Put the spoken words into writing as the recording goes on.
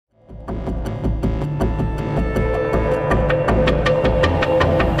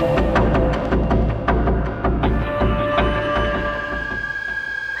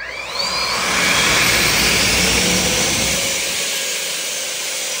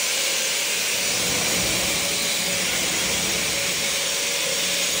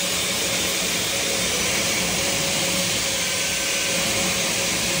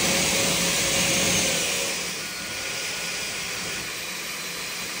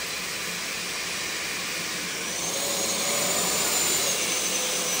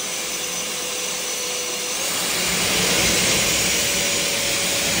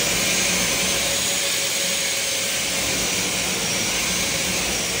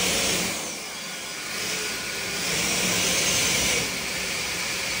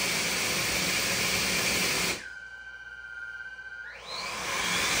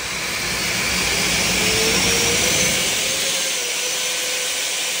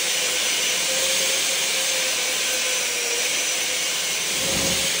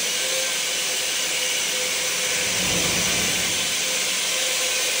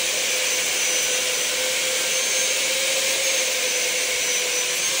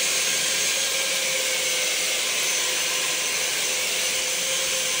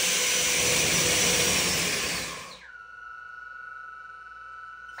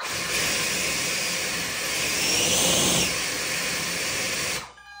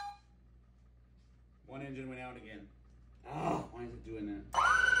engine went out again. Oh, why is it doing that?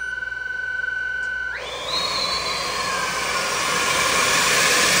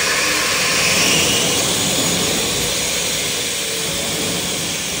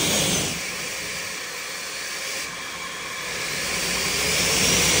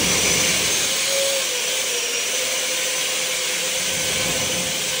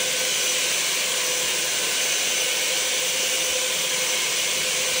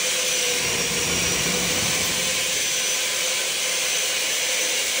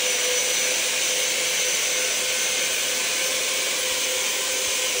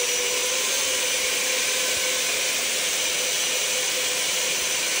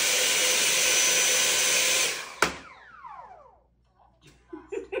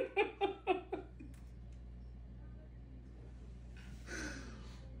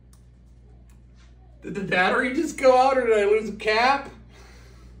 Did the battery just go out, or did I lose a cap?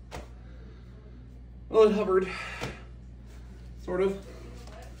 Well, it hovered. Sort of.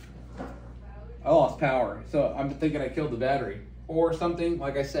 I lost power, so I'm thinking I killed the battery. Or something,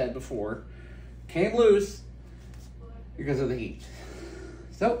 like I said before, came loose because of the heat.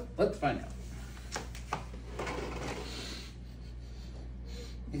 So, let's find out.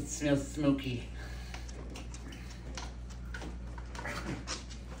 It smells smoky.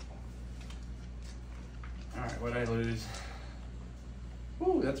 Alright, what'd I lose?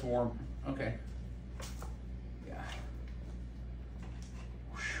 Ooh, that's warm. Okay. Yeah.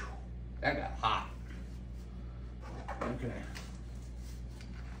 Whew. That got hot. Okay.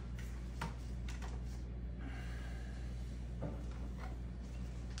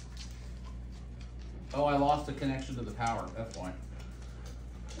 Oh, I lost the connection to the power. That's why.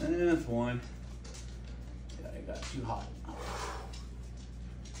 That's why. Yeah, it got too hot.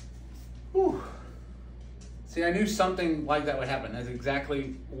 Whew. See, I knew something like that would happen. That's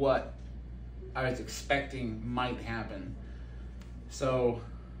exactly what I was expecting might happen. So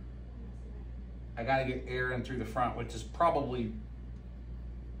I got to get air in through the front, which is probably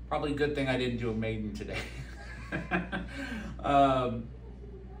a good thing I didn't do a maiden today. I'm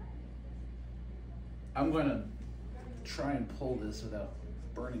going to try and pull this without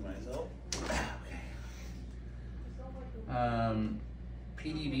burning myself. Okay.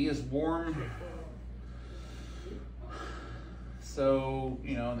 PDB is warm. So,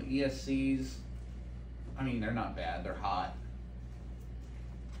 you know, the ESCs, I mean, they're not bad. They're hot.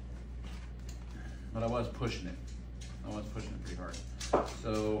 But I was pushing it. I was pushing it pretty hard.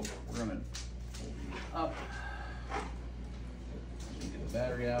 So we're going to pull these up. Get the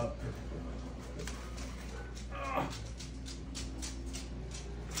battery out.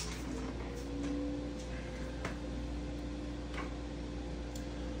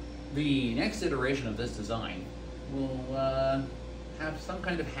 The next iteration of this design will have some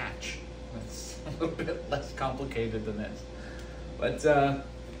kind of hatch that's a little bit less complicated than this. But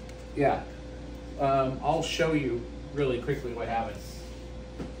yeah, I'll show you really quickly what happens.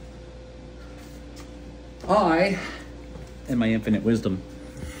 I, in my infinite wisdom,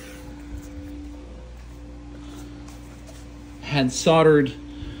 had soldered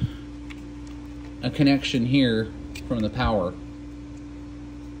a connection here from the power.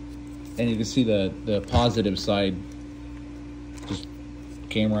 And you can see the positive side just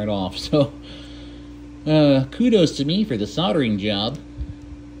came right off. So kudos to me for the soldering job.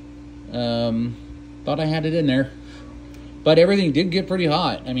 Thought I had it in there. But everything did get pretty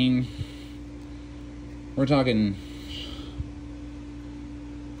hot. I mean, we're talking...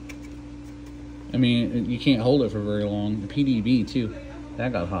 I mean, you can't hold it for very long. The PDB too.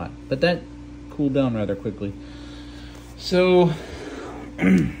 That got hot. But that cooled down rather quickly. So...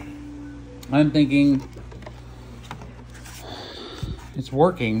 I'm thinking it's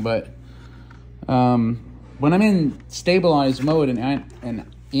working, but when I'm in stabilized mode and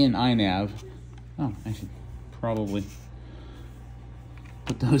in iNav, oh, I should probably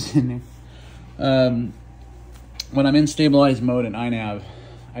put those in there. When I'm in stabilized mode in iNav,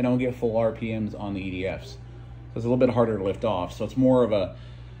 I don't get full RPMs on the EDFs. So it's a little bit harder to lift off. So it's more of a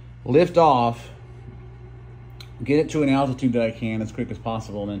lift off, get it to an altitude that I can as quick as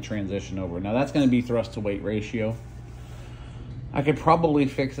possible, and then transition over. Now that's going to be thrust to weight ratio. I could probably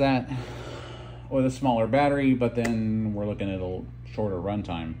fix that with a smaller battery, but then we're looking at a shorter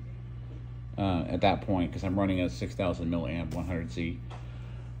runtime at that point, because I'm running a 6,000 milliamp 100C.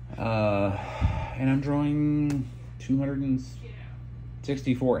 And I'm drawing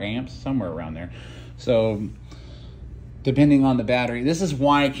 264 amps, somewhere around there. So depending on the battery, this is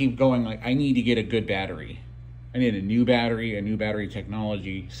why I keep going, like, I need to get a good battery. I need a new battery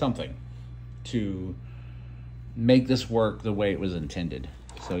technology, something to make this work the way it was intended.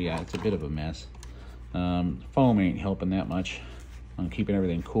 So yeah, it's a bit of a mess. Foam ain't helping that much on keeping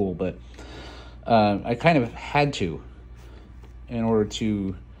everything cool, but I kind of had to in order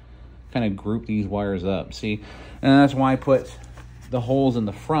to kind of group these wires up. See, and that's why I put the holes in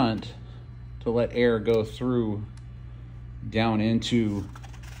the front to let air go through down into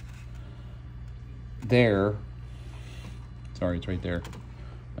there. Sorry, it's right there.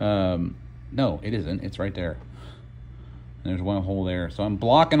 No, it isn't. It's right there. And there's one hole there. So I'm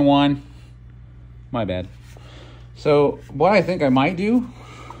blocking one. My bad. So what I think I might do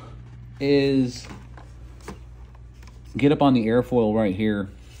is get up on the airfoil right here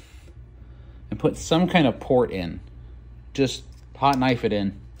and put some kind of port in. Just hot knife it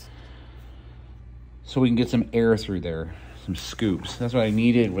in so we can get some air through there, some scoops. That's what I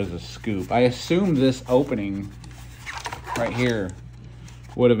needed, was a scoop. I assumed this opening right here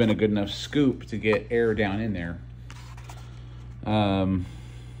would have been a good enough scoop to get air down in there.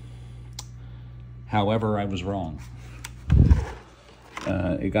 However, I was wrong.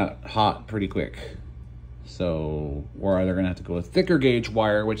 It got hot pretty quick. So we're either gonna have to go with thicker gauge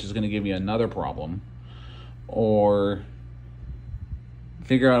wire, which is gonna give me another problem, or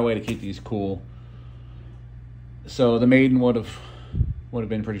figure out a way to keep these cool. So the maiden would have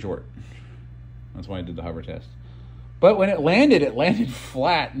been pretty short. That's why I did the hover test. But when it landed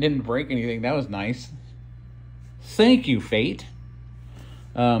flat and didn't break anything. That was nice. Thank you, Fate.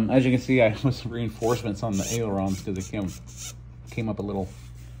 As you can see, I put some reinforcements on the ailerons because it came up a little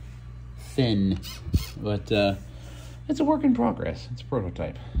thin. But it's a work in progress. It's a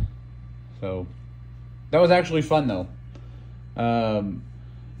prototype. So that was actually fun, though.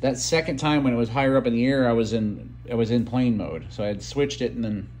 That second time when it was higher up in the air, I was in plane mode. So I had switched it and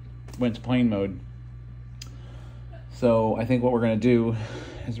then went to plane mode. So I think what we're going to do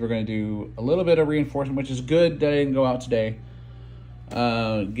is we're going to do a little bit of reinforcement, which is good that I didn't go out today.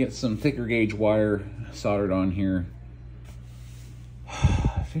 Get some thicker gauge wire soldered on here.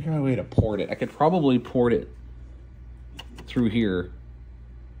 Figure out a way to port it. I could probably port it through here.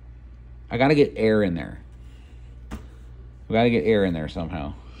 I got to get air in there. We got to get air in there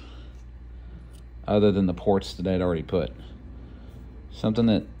somehow, other than the ports that I'd already put. Something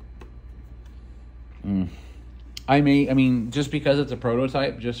that I mean, just because it's a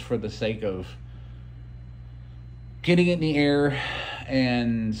prototype, just for the sake of getting it in the air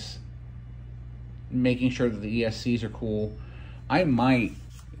and making sure that the ESCs are cool, I might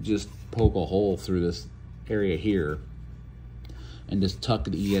just poke a hole through this area here and just tuck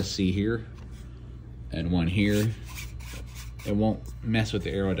the ESC here and one here. It won't mess with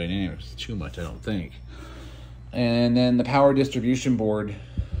the aerodynamics too much, I don't think. And then the power distribution board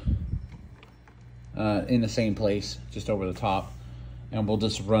in the same place, just over the top. And we'll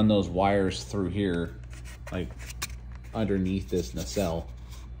just run those wires through here, like underneath this nacelle.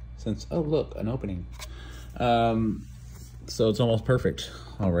 Since, oh look, an opening. So it's almost perfect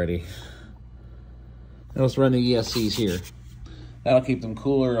already. Now let's run the ESCs here. That'll keep them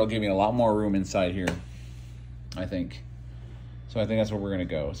cooler. It'll give me a lot more room inside here, I think. So I think that's where we're gonna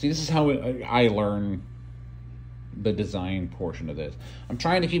go. See, this is how I learn the design portion of this. I'm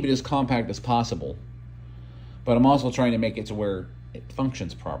trying to keep it as compact as possible, but I'm also trying to make it to where it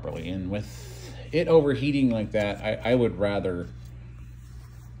functions properly. And with it overheating like that, I would rather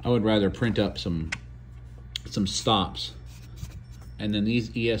print up some stops, and then these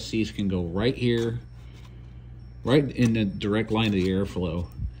ESCs can go right here, right in the direct line of the airflow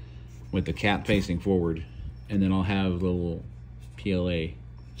with the cap facing forward, and then I'll have little PLA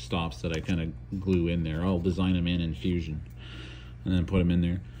stops that I kind of glue in there. I'll design them in Fusion and then put them in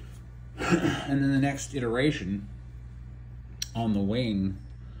there. And then the next iteration on the wing,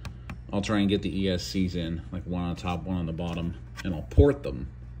 I'll try and get the ESCs in, like one on top, one on the bottom, and I'll port them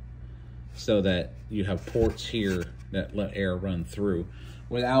so that you have ports here that let air run through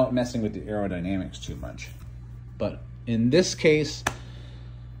without messing with the aerodynamics too much. But in this case,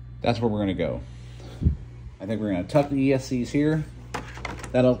 that's where we're gonna go. I think we're gonna tuck the ESCs here.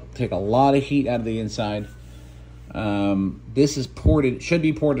 That'll take a lot of heat out of the inside. This is ported, should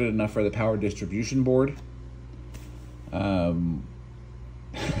be ported enough for the power distribution board. If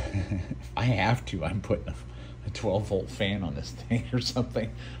I have to, I'm putting a 12-volt fan on this thing or something,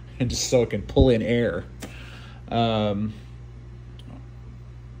 and just so it can pull in air. I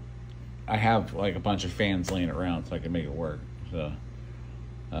have like a bunch of fans laying around so I can make it work. So,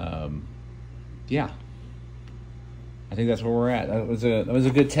 yeah. I think that's where we're at. That was a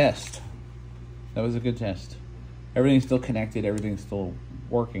good test. That was a good test. Everything's still connected. Everything's still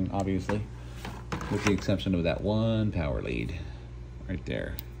working, obviously, with the exception of that one power lead right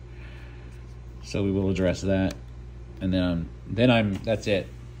there. So we will address that, and then that's it.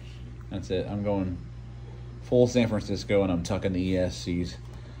 That's it. I'm going full San Francisco, and I'm tucking the ESCs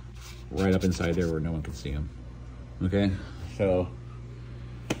right up inside there where no one can see them. Okay, so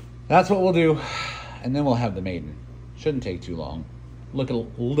that's what we'll do, and then we'll have the maiden. Shouldn't take too long. Look a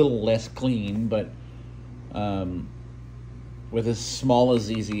little less clean, but with as small as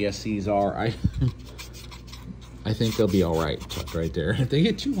these ESCs are, I think they'll be all right, tucked right there. If they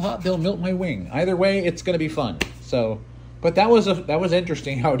get too hot, they'll melt my wing. Either way, it's going to be fun. So, but that was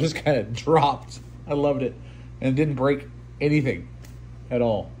interesting how it just kind of dropped. I loved it, and it didn't break anything at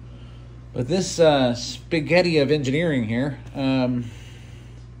all. But this spaghetti of engineering here, I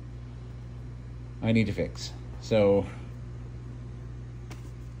need to fix. So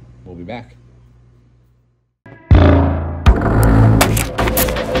we'll be back.